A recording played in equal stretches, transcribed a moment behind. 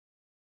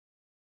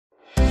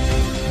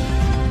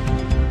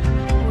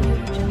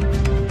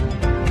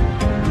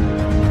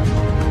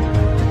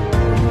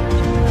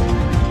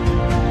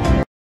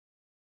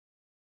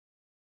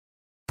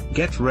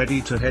get ready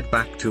to head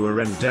back to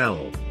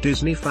Arendelle,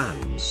 Disney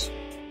fans.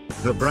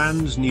 The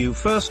brand's new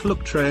first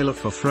look trailer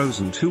for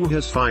Frozen 2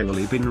 has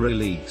finally been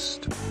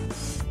released.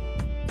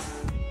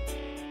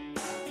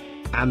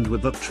 And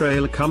with the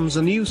trailer comes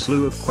a new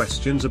slew of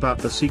questions about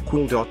the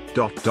sequel.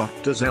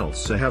 Does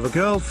Elsa have a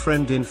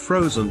girlfriend in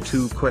Frozen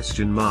 2?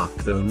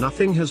 Though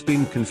nothing has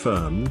been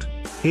confirmed,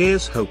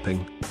 here's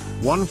hoping.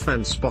 One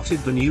fan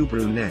spotted the new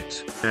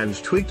brunette, and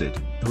tweeted,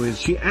 "Who is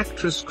she?"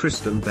 Actress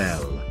Kristen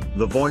Bell,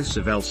 the voice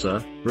of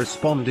Elsa,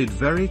 responded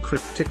very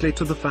cryptically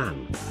to the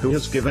fan, who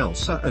has given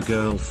Elsa a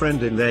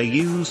girlfriend in their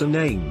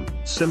username,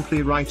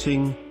 simply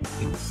writing,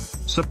 "in."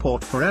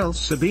 Support for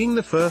Elsa being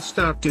the first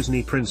out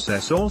Disney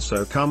princess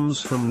also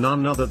comes from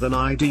none other than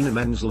Idina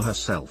Menzel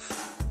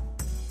herself.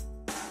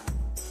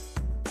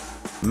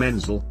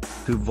 Menzel,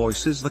 who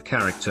voices the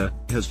character,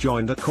 has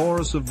joined a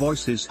chorus of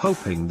voices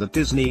hoping that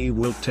Disney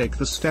will take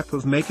the step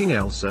of making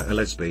Elsa a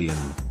lesbian.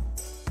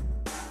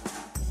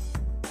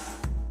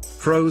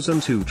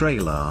 Frozen 2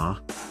 trailer.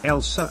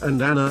 Elsa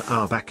and Anna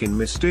are back in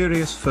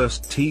mysterious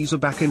first teaser.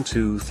 Back in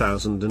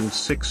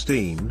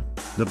 2016,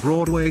 the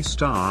Broadway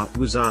star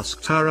was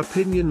asked her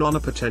opinion on a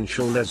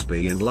potential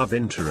lesbian love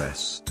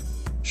interest.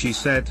 She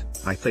said,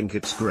 "I think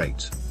it's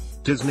great.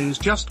 Disney's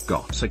just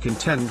got to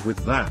contend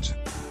with that.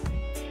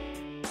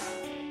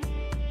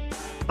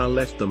 I'll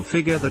let them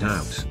figure that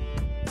out."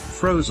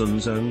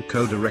 Frozen's own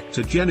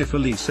co-director Jennifer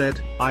Lee said,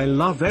 "I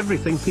love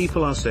everything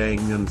people are saying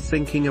and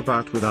thinking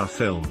about with our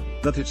film,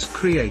 that it's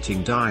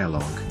creating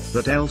dialogue,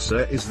 that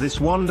Elsa is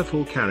this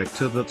wonderful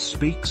character that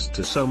speaks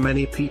to so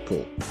many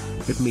people.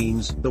 It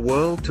means the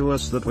world to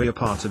us that we're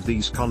part of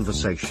these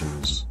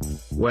conversations.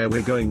 Where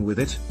we're going with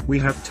it, we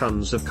have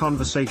tons of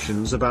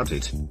conversations about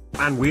it.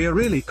 And we're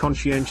really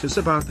conscientious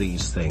about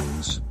these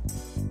things.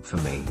 For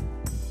me,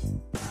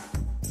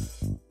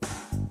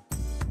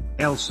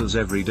 Elsa's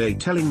every day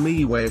telling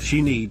me where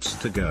she needs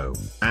to go,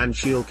 and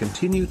she'll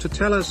continue to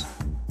tell us.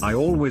 I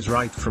always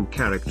write from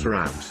character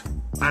out.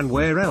 And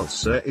where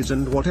Elsa is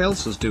and what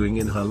Elsa's doing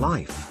in her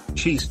life,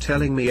 she's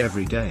telling me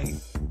every day.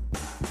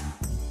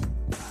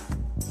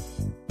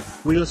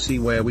 We'll see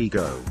where we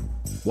go.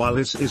 While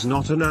this is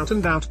not an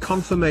out-and-out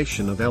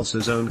confirmation of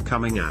Elsa's own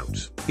coming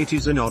out, it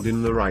is a nod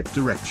in the right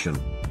direction.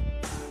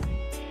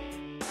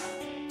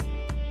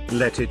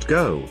 Let It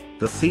Go,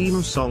 the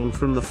theme song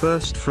from the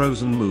first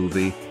Frozen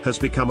movie, has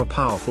become a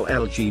powerful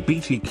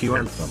LGBTQ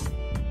anthem.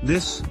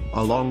 This,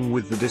 along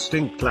with the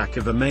distinct lack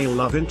of a male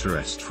love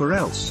interest for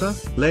Elsa,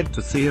 led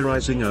to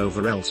theorizing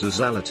over Elsa's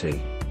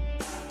ality.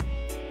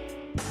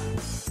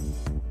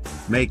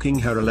 Making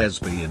her a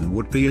lesbian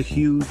would be a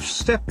huge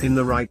step in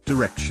the right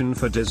direction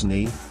for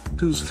Disney,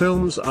 whose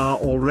films are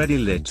already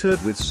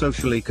littered with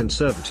socially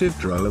conservative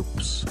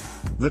tropes.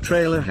 The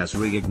trailer has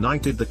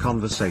reignited the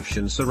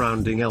conversation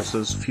surrounding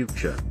Elsa's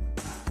future.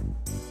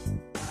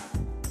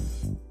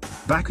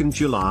 Back in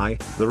July,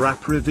 the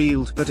rap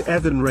revealed that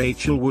Evan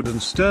Rachel Wood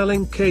and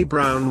Sterling K.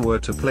 Brown were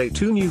to play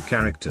two new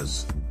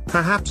characters.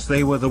 Perhaps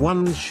they were the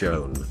ones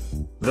shown.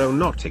 Though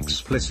not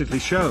explicitly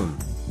shown,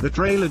 the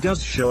trailer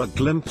does show a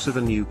glimpse of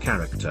a new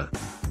character.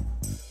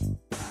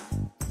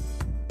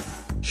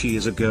 She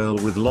is a girl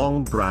with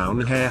long brown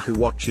hair who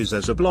watches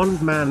as a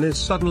blonde man is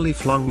suddenly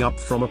flung up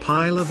from a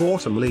pile of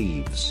autumn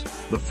leaves.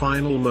 The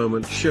final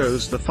moment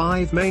shows the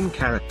five main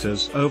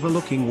characters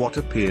overlooking what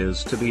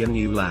appears to be a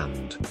new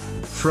land.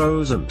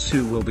 Frozen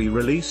 2 will be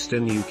released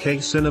in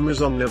UK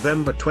cinemas on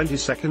November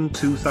 22,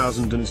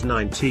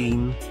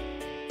 2019.